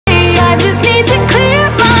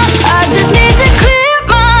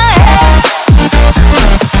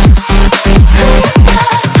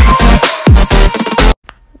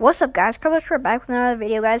up, guys? Carlos, we're back with another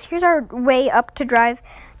video, guys. Here's our way up to drive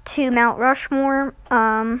to Mount Rushmore,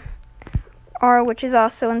 which is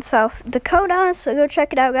also in South Dakota. So go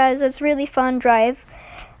check it out, guys. It's a really fun drive.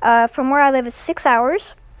 From where I live, it's 6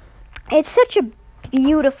 hours. It's such a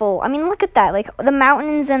beautiful. I mean, look at that. Like the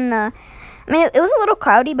mountains and the. I mean, it was a little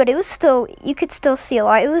cloudy, but it was still. You could still see a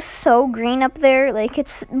lot. It was so green up there. Like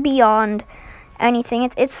it's beyond anything.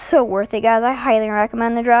 It's so worth it, guys. I highly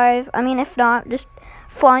recommend the drive. I mean, if not, just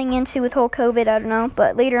flying into with whole COVID, I don't know,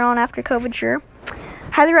 but later on after COVID, sure.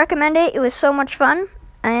 Highly recommend it. It was so much fun,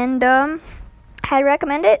 and highly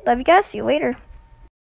recommend it. Love you guys. See you later.